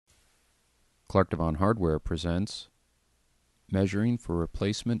Clark Devon Hardware presents Measuring for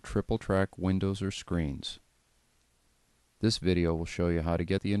Replacement Triple Track Windows or Screens. This video will show you how to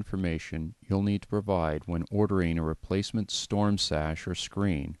get the information you'll need to provide when ordering a replacement storm sash or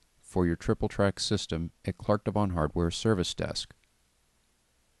screen for your triple track system at Clark Devon Hardware Service Desk.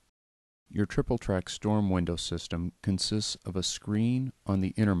 Your triple track storm window system consists of a screen on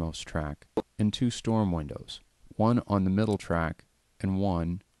the innermost track and two storm windows, one on the middle track and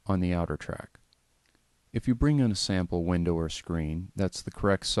one on the outer track. If you bring in a sample window or screen that's the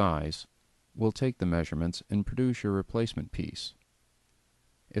correct size, we'll take the measurements and produce your replacement piece.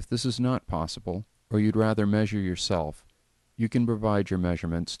 If this is not possible, or you'd rather measure yourself, you can provide your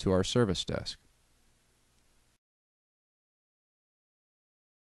measurements to our service desk.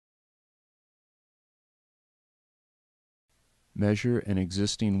 Measure an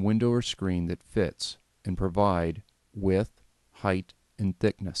existing window or screen that fits and provide width, height, and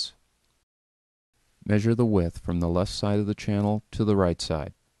thickness. Measure the width from the left side of the channel to the right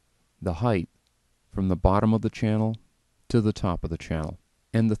side, the height from the bottom of the channel to the top of the channel,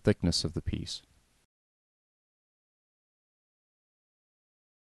 and the thickness of the piece.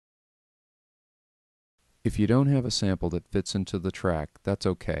 If you don't have a sample that fits into the track, that's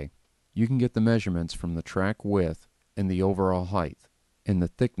okay. You can get the measurements from the track width and the overall height, and the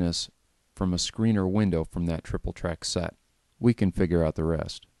thickness from a screen or window from that triple track set. We can figure out the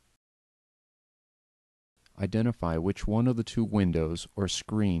rest. Identify which one of the two windows or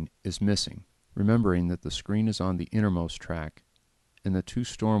screen is missing, remembering that the screen is on the innermost track and the two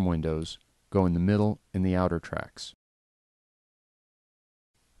storm windows go in the middle and the outer tracks.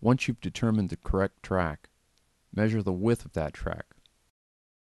 Once you've determined the correct track, measure the width of that track,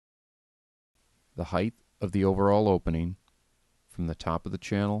 the height of the overall opening from the top of the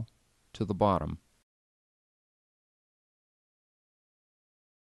channel to the bottom,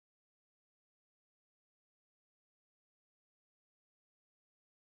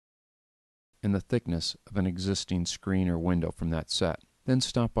 and the thickness of an existing screen or window from that set. Then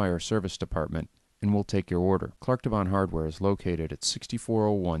stop by our service department and we'll take your order. Clark Devon Hardware is located at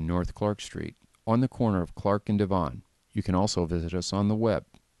 6401 North Clark Street, on the corner of Clark and Devon. You can also visit us on the web.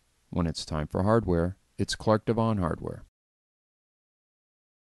 When it's time for hardware, it's Clark Devon Hardware.